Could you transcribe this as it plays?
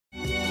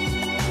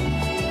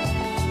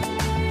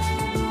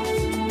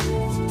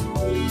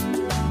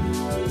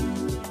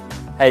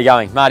How you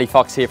going? Marty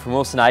Fox here from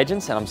Wilson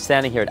Agents, and I'm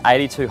standing here at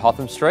 82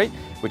 Hotham Street,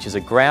 which is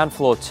a ground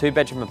floor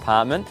 2-bedroom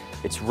apartment.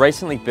 It's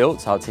recently built,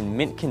 so it's in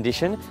mint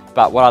condition,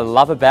 but what I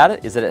love about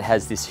it is that it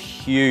has this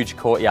huge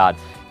courtyard.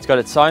 It's got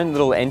its own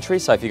little entry,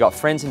 so if you've got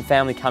friends and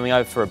family coming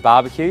over for a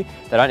barbecue,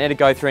 they don't need to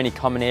go through any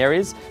common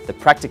areas. The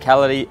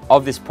practicality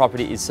of this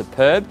property is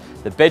superb.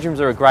 The bedrooms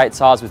are a great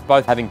size with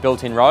both having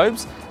built-in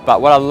robes, but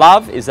what I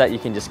love is that you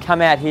can just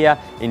come out here,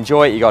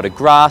 enjoy it. You've got a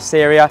grass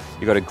area,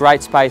 you've got a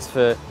great space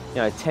for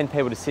 10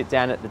 people to sit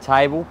down at the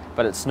table,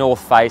 but it's north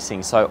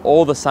facing, so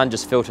all the sun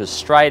just filters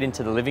straight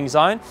into the living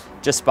zone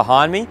just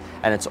behind me,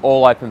 and it's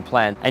all open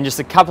plan. And just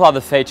a couple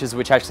other features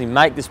which actually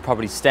make this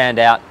property stand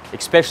out,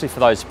 especially for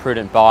those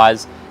prudent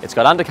buyers. It's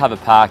got undercover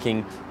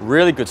parking,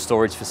 really good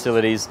storage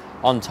facilities,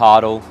 on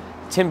title,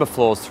 timber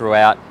floors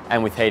throughout,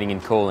 and with heating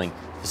and cooling.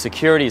 The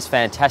security is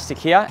fantastic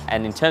here,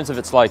 and in terms of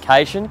its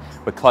location,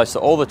 we're close to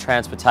all the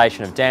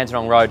transportation of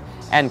Dandenong Road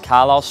and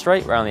Carlisle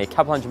Street. We're only a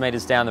couple hundred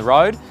metres down the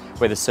road,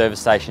 where the service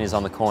station is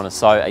on the corner.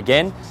 So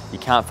again, you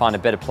can't find a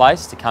better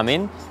place to come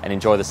in and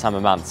enjoy the summer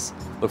months.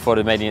 Look forward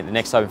to meeting you at the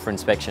next open for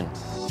inspection.